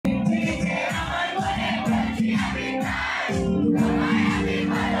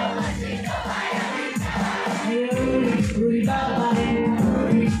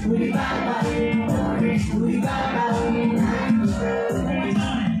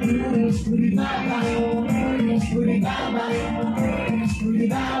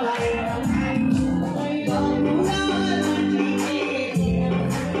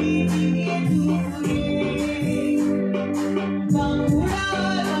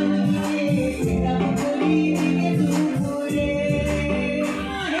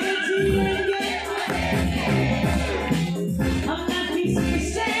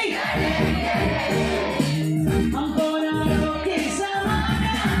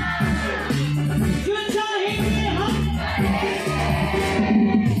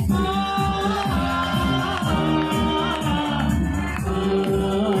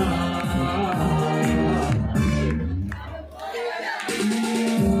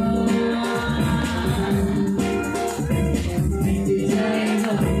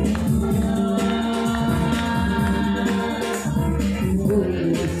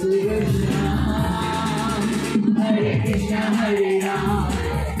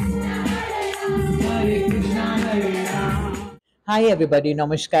Hi everybody,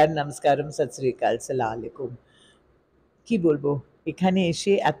 নমস্কার, নমস্কারম, সত শ্রী আকাল, সালাম আলাইকুম। কি বলবো, এখানে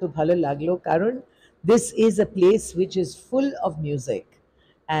এসে এত ভালো লাগলো কারণ this is a place which is full of music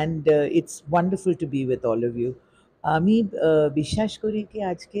and it's wonderful to be with all of you. আমি বিশ্বাস করি কি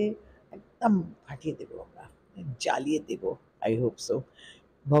আজকে একদম ফাটিয়ে দেবো, আমরা জ্বালিয়ে দেবো, আই হোপ সো।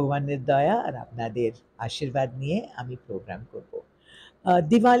 ভগবানের দয়া আর আপনাদের আশীর্বাদ নিয়ে আমি প্রোগ্রাম করব।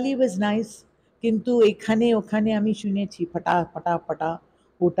 দিওয়ালি ওয়াজ নাইস, কিন্তু এখানে ওখানে আমি শুনেছি ফটা ফটা ফটা,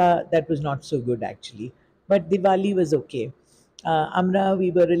 ওটা that was not so good actually, but Diwali ওয়াজ ওকে। আমরা we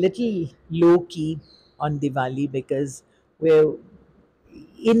were a little low key on Diwali because we're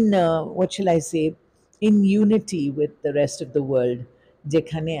in what shall I say, in unity with the rest of the world.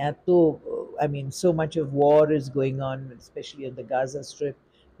 যেখানে এত, I mean, so much of war is going on, especially on the Gaza Strip,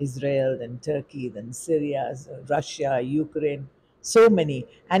 Israel, then Turkey, then Syria, Russia, Ukraine, so many.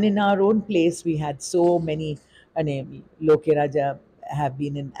 And in our own place, we had so many, Loke Raja have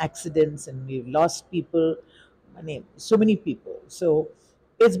been in accidents and we've lost people, so many people. So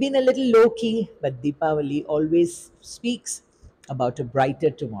it's been a little low key, but Deepavali always speaks about a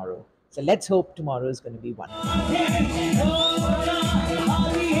brighter tomorrow. So let's hope tomorrow is going to be wonderful.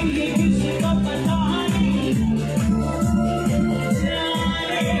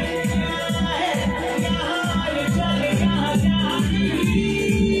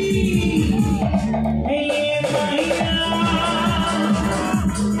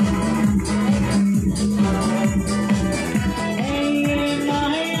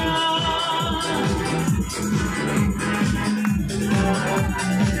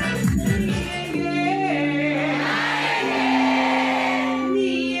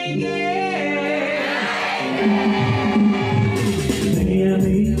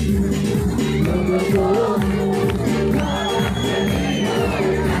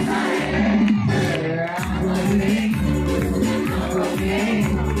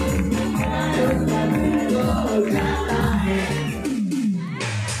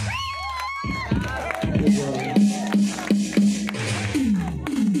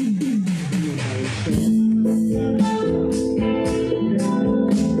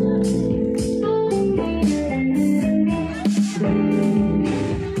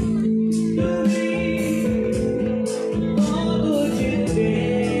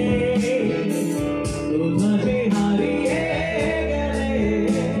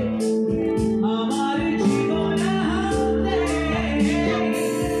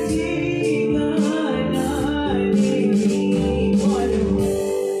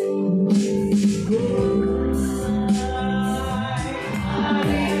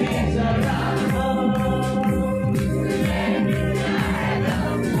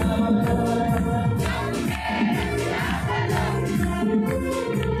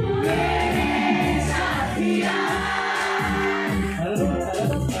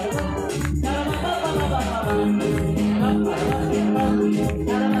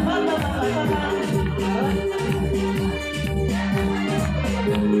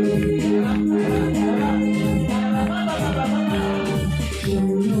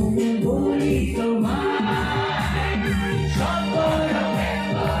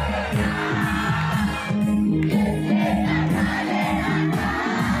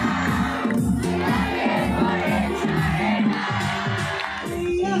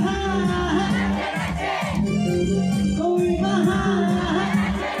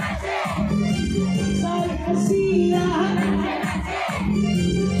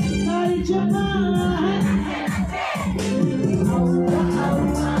 Japan.